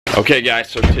Okay guys,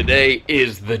 so today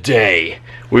is the day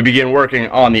we begin working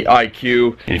on the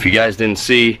IQ. And if you guys didn't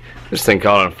see, this thing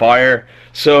caught on fire.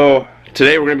 So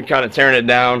today we're going to be kind of tearing it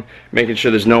down, making sure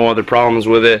there's no other problems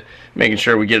with it, making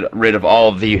sure we get rid of all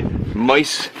of the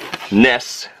mice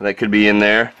nests that could be in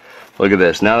there. Look at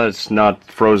this, now that it's not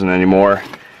frozen anymore,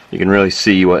 you can really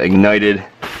see what ignited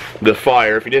the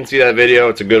fire. If you didn't see that video,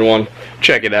 it's a good one,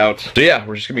 check it out. So yeah,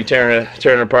 we're just going to be tearing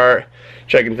it apart,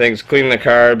 checking things, cleaning the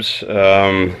carbs,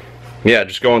 yeah,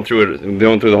 just going through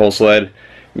the whole sled,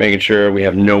 making sure we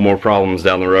have no more problems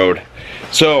down the road.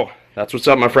 So that's what's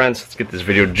up, my friends. Let's get this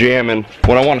video jamming.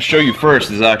 What I want to show you first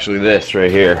is actually this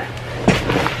right here.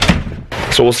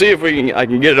 So we'll see if I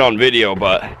can get it on video,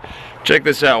 but check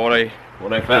this out,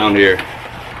 what I found here.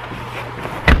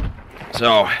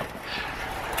 So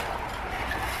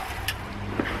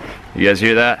you guys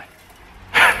hear that?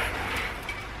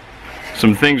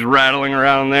 Some things rattling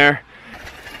around there.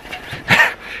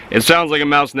 It sounds like a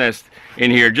mouse nest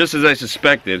in here, just as I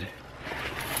suspected.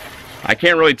 I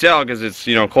can't really tell because it's,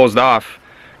 you know, closed off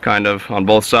kind of on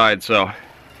both sides, so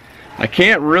I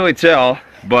can't really tell,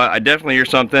 but I definitely hear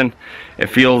something. It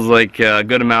feels like a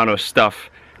good amount of stuff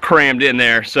crammed in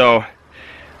there, so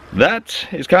that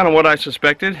is kind of what I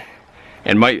suspected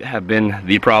and might have been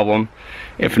the problem,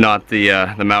 if not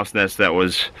the mouse nest that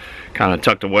was kind of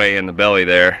tucked away in the belly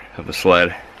there of the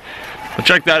sled. But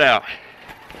check that out.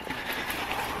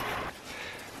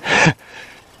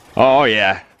 Oh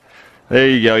yeah, there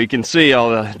you go. You can see all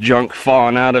the junk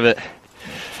falling out of it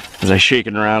as I shake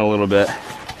it around a little bit.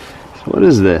 So what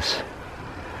is this?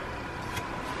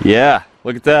 Yeah,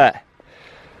 look at that.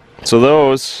 So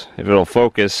those, if it'll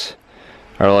focus,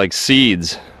 are like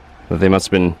seeds that they must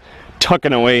have been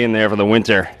tucking away in there for the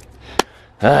winter.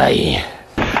 Aye.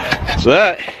 So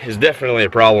that is definitely a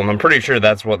problem. I'm pretty sure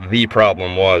that's what the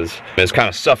problem was. It was kind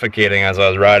of suffocating as I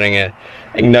was riding it.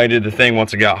 Ignited the thing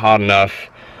once it got hot enough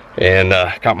and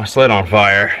caught my sled on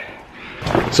fire.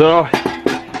 So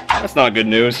that's not good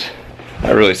news.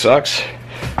 That really sucks.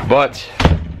 But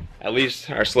at least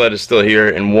our sled is still here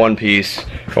in one piece,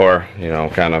 or, you know,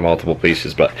 kind of multiple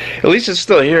pieces, but at least it's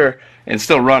still here and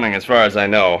still running as far as I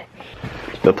know.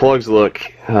 The plugs look,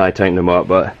 I tightened them up,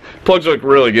 but plugs look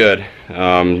really good.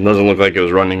 Doesn't look like it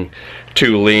was running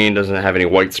too lean, doesn't have any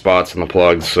white spots on the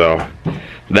plugs, so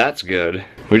that's good.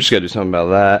 We just gotta do something about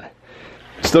that.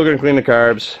 Still gonna clean the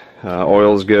carbs.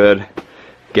 Oil is good,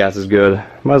 gas is good.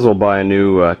 Might as well buy a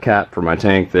new cap for my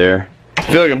tank there. I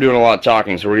feel like I'm doing a lot of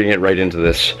talking, so we're gonna get right into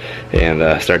this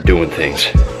and start doing things.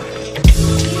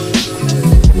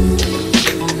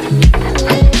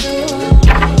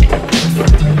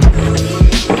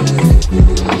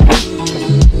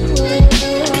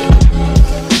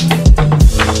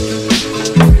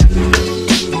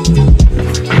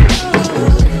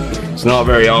 It's not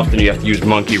very often you have to use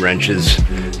monkey wrenches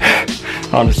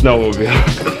on a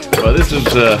snowmobile, but this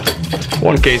is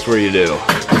one case where you do.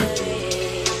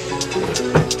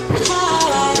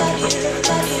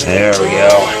 There we go.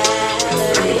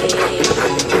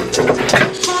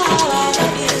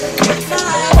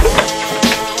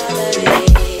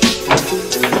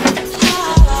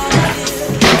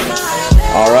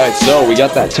 Alright, so we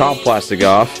got that top plastic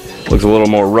off. Looks a little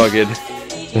more rugged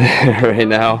right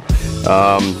now.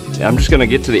 I'm just gonna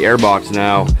get to the air box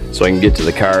now so I can get to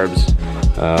the carbs.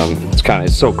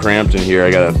 It's so cramped in here.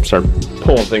 I gotta start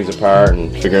pulling things apart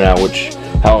and figuring out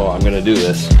how I'm gonna do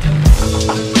this.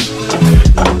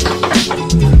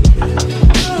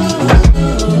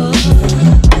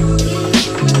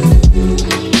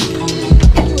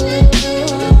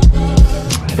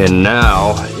 And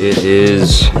now it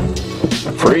is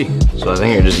free, so I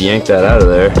think I just yanked that out of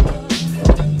there.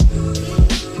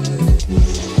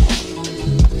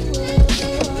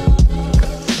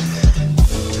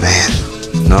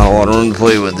 Man, not a lot of room to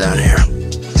play with down here.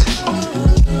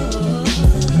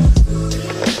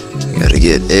 Gotta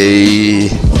get a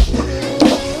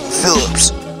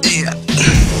Phillips. Yeah.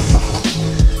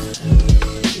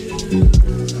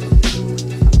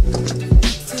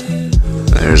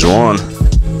 There's one.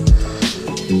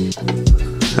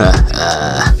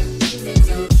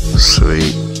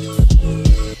 Sweet.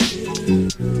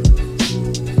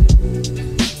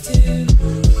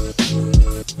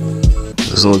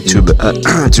 Doesn't look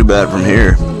too bad from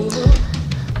here.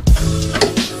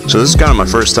 So this is kind of my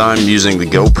first time using the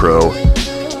GoPro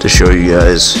to show you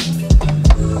guys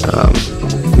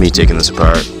me taking this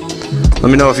apart.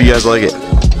 Let me know if you guys like it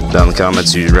down in the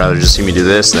comments. You'd rather just see me do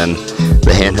this than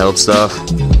the handheld stuff.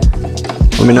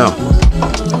 Let me know.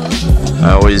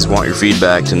 I always want your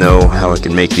feedback to know how I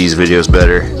can make these videos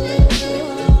better.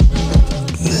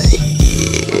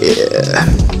 Yeah.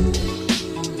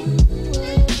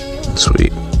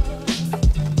 Sweet.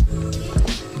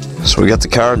 So we got the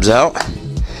carbs out,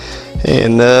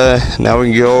 and now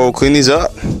we can go clean these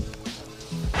up.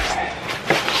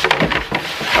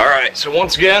 Alright, so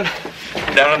once again,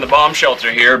 down in the bomb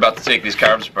shelter here, about to take these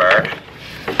carbs apart.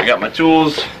 I got my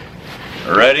tools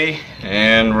ready,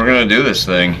 and we're gonna do this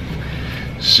thing.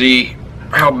 See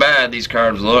how bad these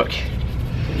carbs look.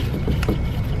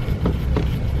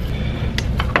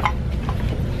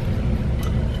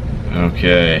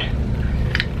 Okay.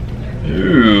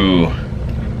 Ooh.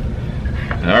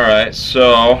 Alright,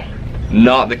 so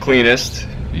not the cleanest.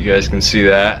 You guys can see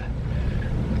that.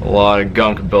 A lot of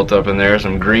gunk built up in there,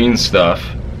 some green stuff.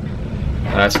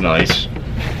 That's nice.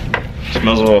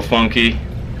 Smells a little funky.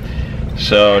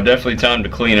 So definitely time to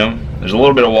clean them. There's a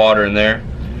little bit of water in there.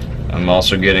 I'm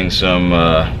also getting some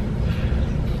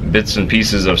bits and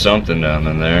pieces of something down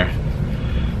in there.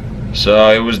 So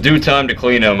it was due time to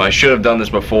clean them. I should have done this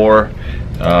before.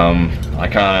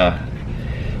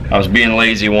 I was being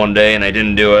lazy one day and I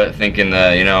didn't do it, thinking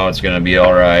that, you know, it's gonna be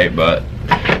alright, but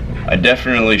I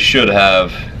definitely should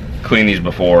have cleaned these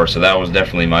before, so that was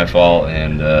definitely my fault,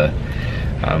 and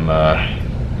I'm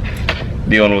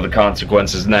dealing with the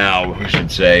consequences now, we should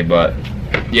say. But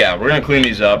yeah, we're gonna clean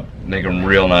these up, make them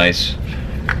real nice.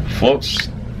 Floats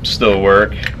still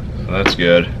work, so that's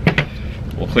good.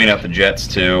 We'll clean up the jets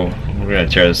too. We're gonna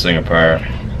tear this thing apart.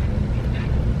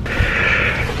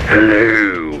 Hello.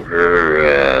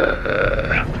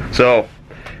 So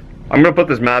I'm gonna put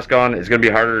this mask on. It's gonna be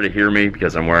harder to hear me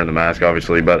because I'm wearing the mask,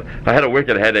 obviously, but I had a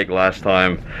wicked headache last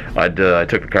time I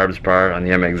took the carbs apart on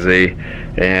the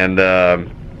MXZ, and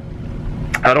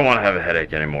I don't want to have a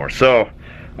headache anymore. So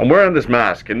I'm wearing this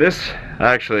mask, and this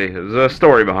actually, there's a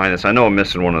story behind this. I know I'm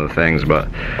missing one of the things, but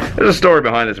there's a story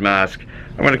behind this mask.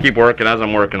 I'm gonna keep working. As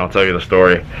I'm working, I'll tell you the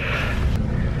story.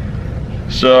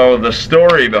 So the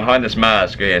story behind this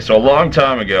mask, okay, so a long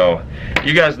time ago,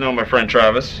 you guys know my friend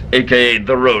Travis, aka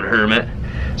the Road Hermit.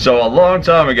 So a long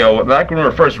time ago, back when we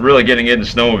were first really getting into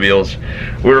snowmobiles,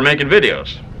 we were making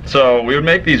videos. So we would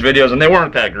make these videos, and they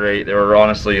weren't that great. They were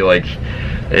honestly, like,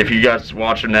 if you guys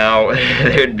watch them now,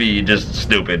 they would be just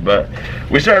stupid. But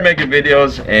we started making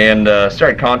videos and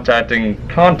started contacting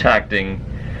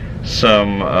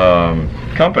some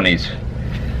companies.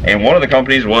 And one of the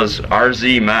companies was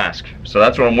RZ Mask. So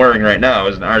that's what I'm wearing right now,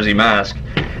 is an RZ mask.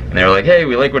 And they were like, hey,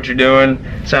 we like what you're doing.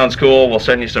 Sounds cool. We'll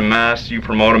send you some masks. You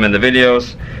promote them in the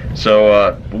videos.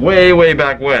 So way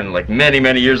back when, like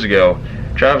many years ago,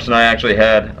 Travis and I actually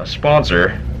had a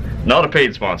sponsor. Not a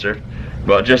paid sponsor,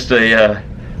 but just a,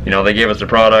 you know, they gave us a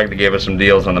product. They gave us some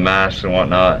deals on the masks and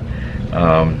whatnot.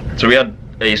 So we had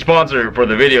a sponsor for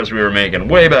the videos we were making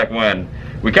way back when.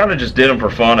 We kind of just did them for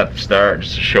fun at the start,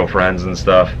 just to show friends and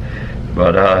stuff.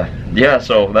 But yeah,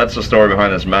 so that's the story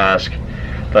behind this mask.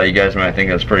 Thought you guys might think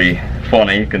that's pretty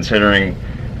funny, considering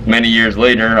many years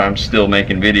later I'm still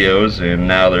making videos and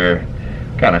now they're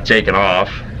kind of taking off.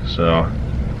 So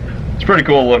it's pretty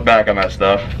cool to look back on that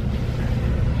stuff.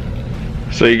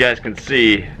 So you guys can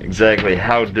see exactly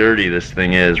how dirty this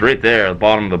thing is. Right there, the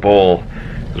bottom of the bowl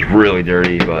is really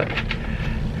dirty, but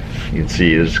you can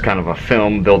see there's kind of a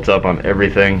film built up on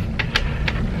everything,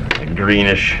 a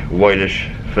greenish, whitish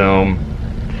film.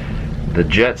 The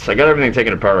jets, I got everything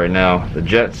taken apart right now. The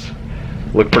jets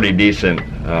look pretty decent.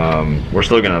 We're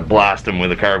still gonna blast them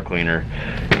with a carb cleaner,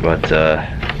 but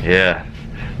yeah,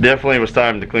 definitely was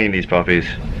time to clean these puppies.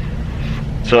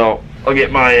 So I'll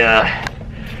get my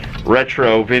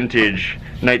retro vintage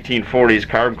 1940s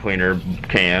carb cleaner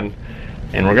can,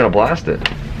 and we're gonna blast it.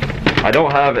 I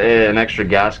don't have an extra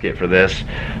gasket for this.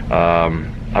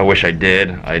 I wish I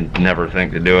did. I never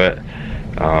think to do it.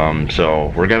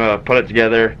 So we're gonna put it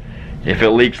together. If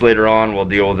it leaks later on, we'll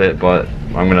deal with it, but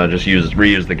I'm gonna just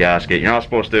reuse the gasket. You're not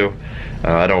supposed to.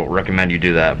 I don't recommend you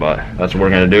do that, but that's what we're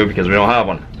gonna do because we don't have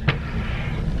one.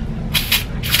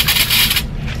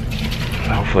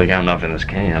 Hopefully I got enough in this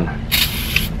can.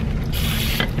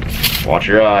 Watch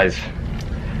your eyes.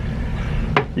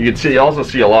 You can also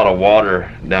see a lot of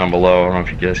water down below. I don't know if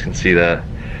you guys can see that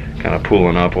kind of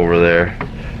pooling up over there.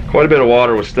 Quite a bit of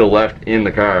water was still left in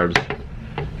the carbs.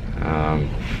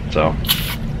 So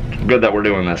good that we're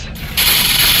doing this.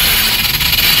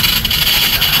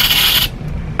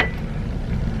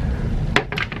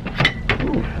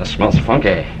 Ooh, that smells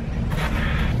funky.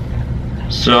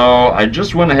 So I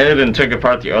just went ahead and took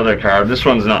apart the other carb. This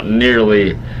one's not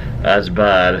nearly as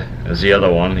bad as the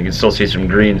other one. You can still see some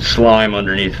green slime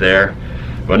underneath there,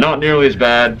 but not nearly as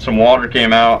bad. Some water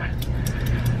came out,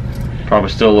 probably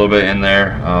still a little bit in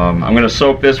there. I'm gonna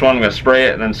soak this one. I'm gonna spray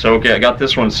it and then soak it. I got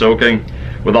this one soaking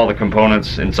with all the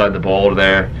components inside the bowl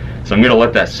there, so I'm gonna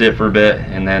let that sit for a bit,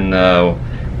 and then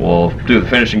we'll do the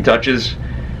finishing touches,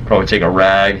 probably take a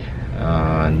rag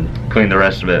and clean the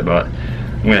rest of it, but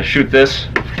I'm going to shoot this,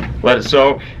 let it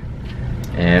soak,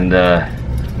 and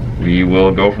we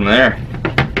will go from there.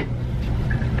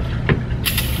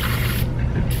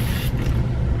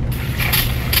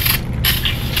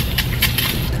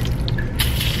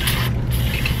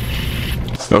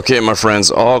 Okay, my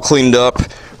friends, all cleaned up,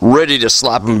 ready to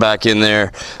slap them back in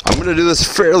there. I'm going to do this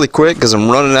fairly quick because I'm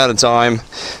running out of time,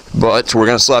 but we're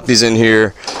going to slap these in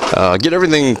here, get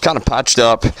everything kind of patched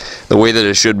up the way that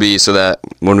it should be, so that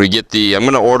when we get the, I'm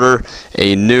going to order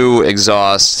a new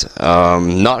exhaust.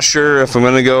 Not sure if I'm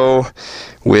going to go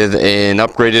with an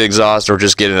upgraded exhaust or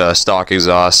just get a stock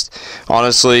exhaust.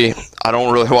 Honestly, I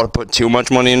don't really want to put too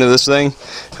much money into this thing.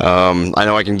 I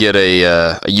know I can get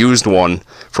a used one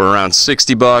for around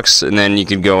 60 bucks, and then you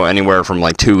can go anywhere from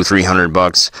like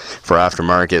 $200-300 for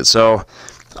aftermarket. So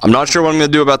I'm not sure what I'm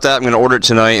going to do about that. I'm going to order it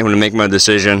tonight. I'm going to make my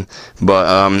decision, but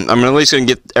I'm at least going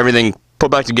to get everything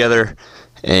put back together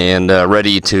and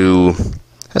ready to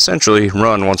essentially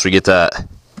run once we get that.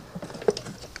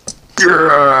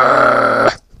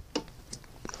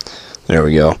 There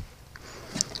we go.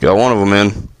 Got one of them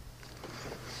in.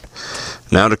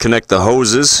 Now to connect the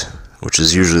hoses, which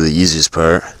is usually the easiest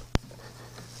part.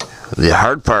 The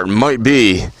hard part might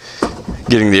be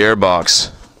getting the air box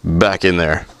back in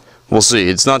there. We'll see.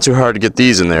 It's not too hard to get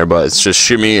these in there, but it's just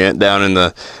shimmying it down in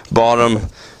the bottom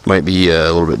might be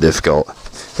a little bit difficult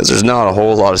because there's not a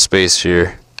whole lot of space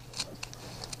here.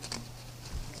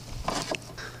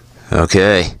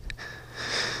 Okay,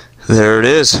 there it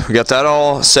is. We got that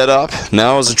all set up.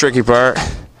 Now is the tricky part.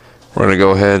 We're gonna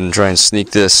go ahead and try and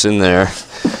sneak this in there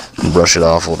and brush it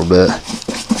off a little bit.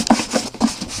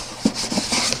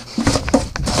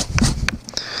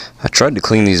 I tried to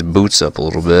clean these boots up a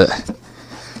little bit.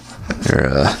 They're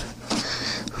a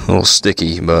little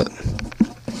sticky, but I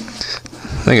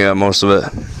think I got most of it.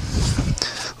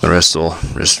 The rest will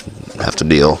just have to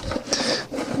deal.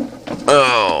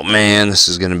 Oh man, this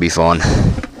is gonna be fun.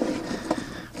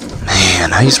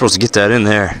 Man, how are you supposed to get that in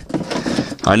there?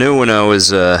 I knew when I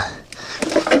was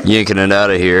yanking it out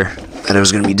of here that it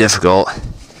was gonna be difficult.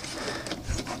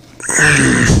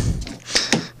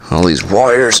 All these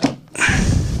wires.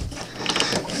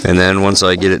 And then once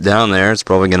I get it down there, it's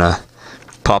probably gonna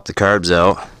pop the carbs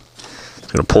out.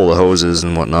 It's gonna pull the hoses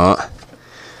and whatnot.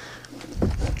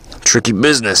 Tricky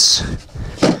business.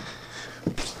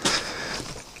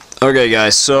 Okay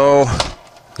guys, so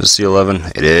is this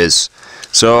C11? It is.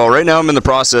 So right now I'm in the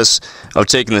process of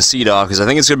taking the seat off because I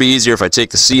think it's gonna be easier if I take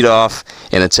the seat off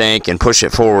in the tank and push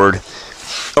it forward,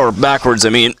 or backwards I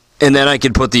mean, and then I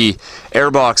could put the air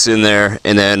box in there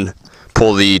and then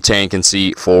pull the tank and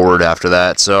seat forward after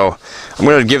that. So I'm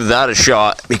going to give that a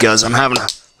shot because I'm having a,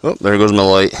 oh, there goes my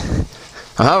light.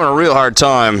 I'm having a real hard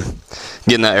time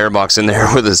getting that air box in there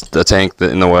with the tank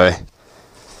in the way.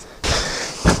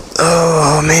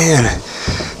 Oh man,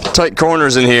 tight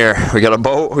corners in here. We got a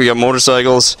boat, we got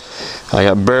motorcycles. I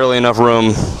got barely enough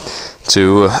room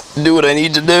to do what I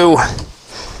need to do.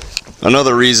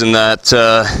 Another reason that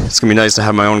it's going to be nice to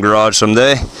have my own garage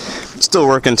someday. Still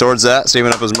working towards that,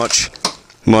 saving up as much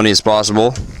money as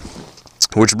possible.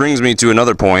 Which brings me to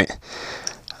another point.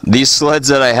 These sleds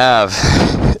that I have,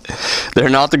 they're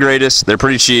not the greatest, they're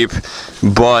pretty cheap,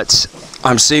 but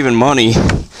I'm saving money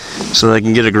so that I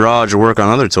can get a garage to work on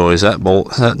other toys. That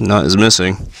nut is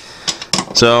missing.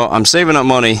 So I'm saving up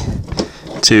money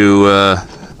to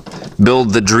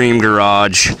build the dream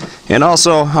garage, and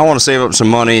also I want to save up some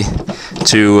money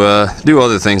to do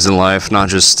other things in life, not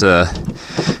just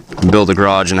build a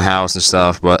garage and a house and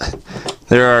stuff, but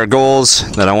there are goals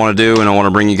that I want to do, and I want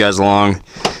to bring you guys along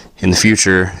in the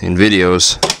future in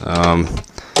videos.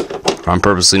 I'm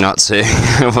purposely not saying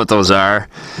what those are,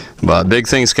 but big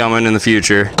things coming in the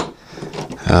future.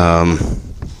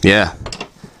 Yeah.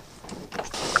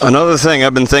 Another thing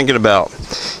I've been thinking about,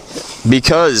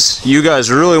 because you guys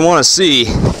really want to see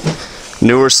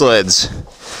newer sleds,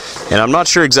 and I'm not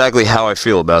sure exactly how I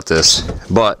feel about this,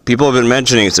 but people have been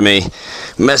mentioning it to me,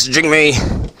 messaging me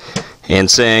and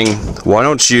saying, why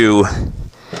don't you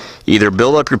either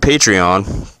build up your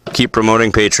Patreon, keep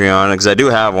promoting Patreon, because I do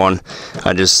have one,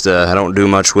 I just I don't do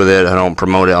much with it, I don't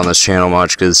promote it on this channel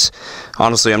much, because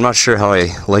honestly I'm not sure how I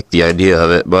like the idea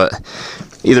of it, but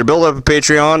either build up a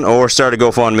Patreon or start a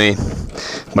GoFundMe.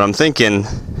 But I'm thinking,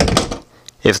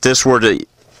 if this were to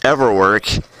ever work,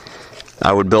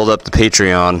 I would build up the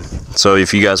Patreon. So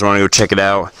if you guys want to go check it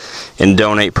out and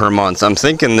donate per month, I'm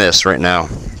thinking this right now.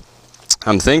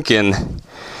 I'm thinking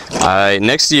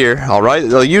next year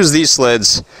I'll use these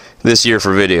sleds this year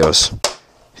for videos,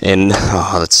 And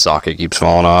oh, that socket keeps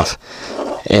falling off.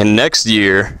 And next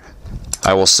year,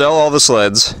 I will sell all the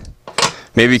sleds.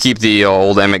 Maybe keep the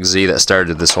old MXZ that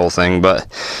started this whole thing,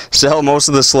 but sell most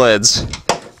of the sleds,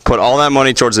 put all that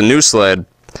money towards a new sled,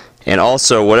 and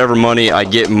also whatever money I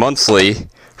get monthly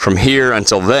from here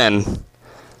until then,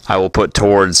 I will put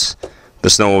towards the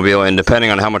snowmobile. And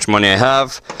depending on how much money I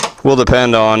have, will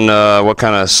depend on what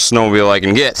kind of snowmobile I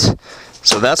can get.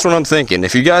 So that's what I'm thinking.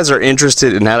 If you guys are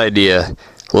interested in that idea,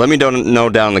 let me know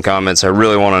down in the comments. I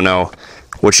really want to know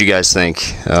what you guys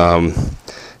think.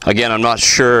 Again, I'm not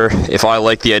sure if I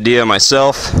like the idea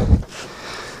myself,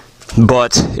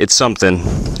 but it's something.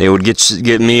 It would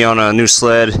get me on a new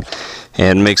sled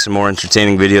and make some more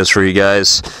entertaining videos for you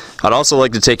guys. I'd also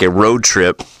like to take a road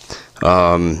trip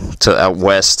to out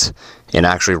west and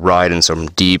actually ride in some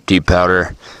deep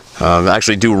powder.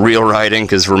 Actually do real riding,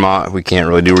 because Vermont, we can't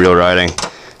really do real riding.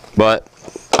 But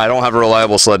I don't have a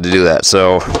reliable sled to do that.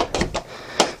 So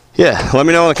yeah, let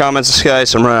me know in the comments,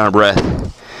 guys. I'm running out of breath.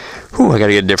 Whew, I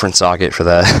gotta get a different socket for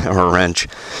that, or a wrench.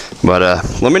 But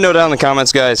let me know down in the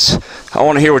comments, guys. I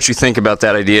want to hear what you think about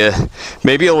that idea.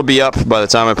 Maybe it'll be up by the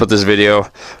time I put this video.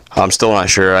 I'm still not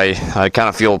sure. I kind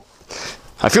of feel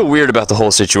weird about the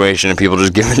whole situation and people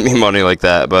just giving me money like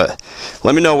that. But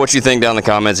let me know what you think down in the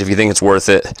comments, if you think it's worth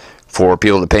it for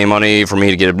people to pay money for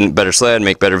me to get a better sled,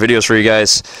 make better videos for you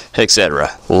guys,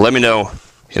 etc. Let me know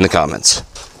in the comments.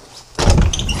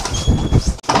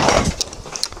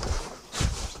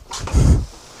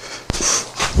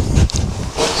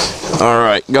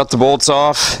 Alright, got the bolts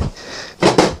off,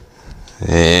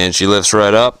 and she lifts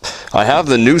right up. I have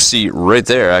the new seat right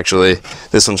there, actually.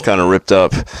 This one's kind of ripped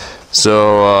up,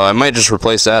 so I might just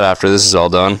replace that after this is all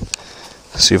done.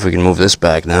 Let's see if we can move this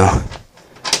back now.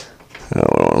 Oh,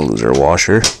 we don't want to lose our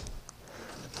washer.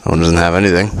 That one doesn't have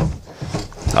anything.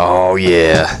 Oh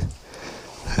yeah,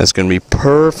 that's gonna be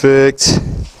perfect.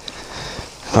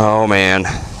 Oh man,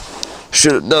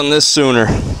 should have done this sooner.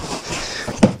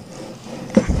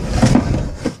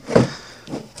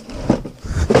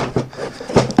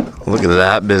 Look at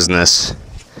that business.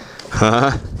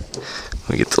 Huh? Let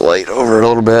me get the light over a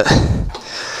little bit.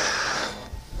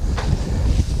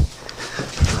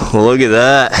 Look at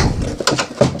that.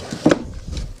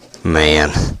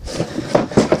 Man.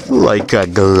 Like a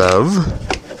glove.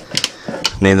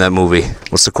 Name that movie.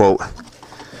 What's the quote?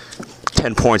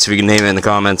 10 points if you can name it in the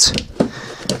comments.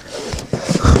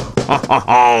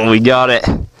 Oh, we got it.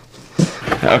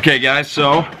 Okay guys,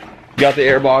 so got the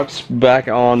airbox back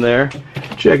on there.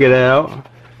 Check it out.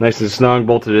 Nice and snug,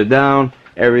 bolted it down.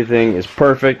 Everything is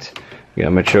perfect.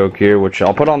 Got my choke here, which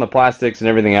I'll put on the plastics and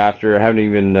everything after. I haven't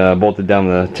even bolted down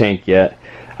the tank yet.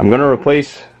 I'm going to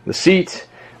replace the seat,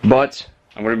 but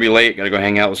I'm going to be late. Got to go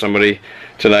hang out with somebody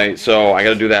tonight, so I got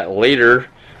to do that later.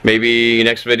 Maybe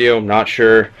next video, I'm not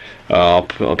sure. I'll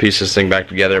piece this thing back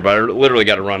together, but I literally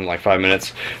got to run in like 5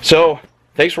 minutes. So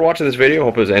thanks for watching this video.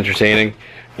 Hope it was entertaining.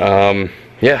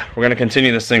 Yeah, we're going to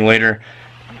continue this thing later.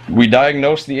 We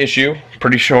diagnosed the issue,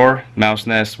 pretty sure. Mouse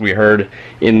nest we heard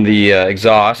in the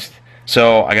exhaust.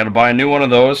 So I got to buy a new one of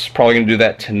those. Probably going to do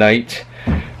that tonight.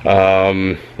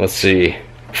 Let's see.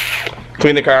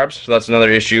 Clean the carbs, so that's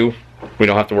another issue we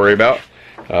don't have to worry about.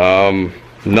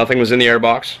 Nothing was in the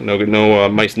airbox. No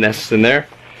mice nests in there.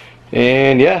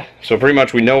 And yeah, so pretty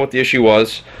much we know what the issue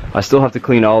was. I still have to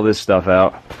clean all this stuff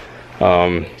out.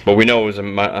 But we know it was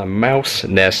a mouse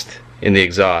nest in the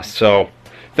exhaust. So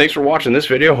thanks for watching this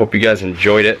video. Hope you guys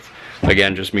enjoyed it.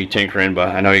 Again, just me tinkering, but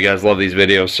I know you guys love these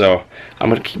videos, so I'm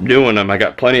going to keep doing them. I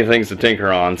got plenty of things to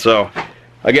tinker on. So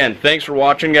again, thanks for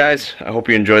watching, guys. I hope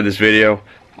you enjoyed this video.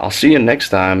 I'll see you next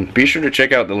time. Be sure to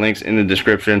check out the links in the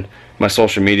description. My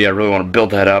social media, I really want to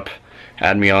build that up.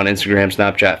 Add me on Instagram,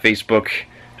 Snapchat, Facebook,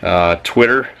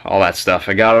 Twitter, all that stuff.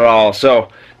 I got it all. So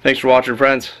thanks for watching,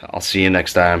 friends. I'll see you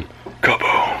next time.